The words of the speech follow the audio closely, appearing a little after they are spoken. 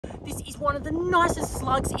This is one of the nicest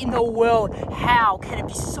slugs in the world. How can it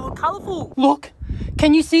be so colourful? Look,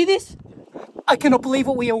 can you see this? I cannot believe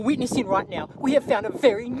what we are witnessing right now. We have found a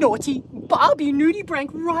very naughty Barbie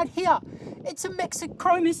nudibranch right here. It's a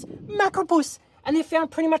Mexicromis macrobus, and they're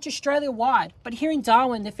found pretty much Australia-wide. But here in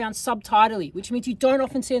Darwin, they're found subtidally, which means you don't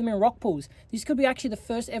often see them in rock pools. This could be actually the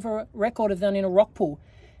first ever record of them in a rock pool.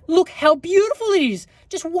 Look how beautiful it is.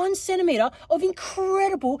 Just 1 centimetre of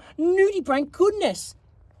incredible nudibranch goodness.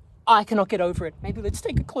 I cannot get over it. Maybe let's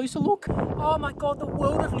take a closer look. Oh my God, the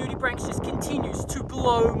world of nudibranchs just continues to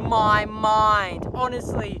blow my mind,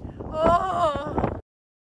 honestly. Oh.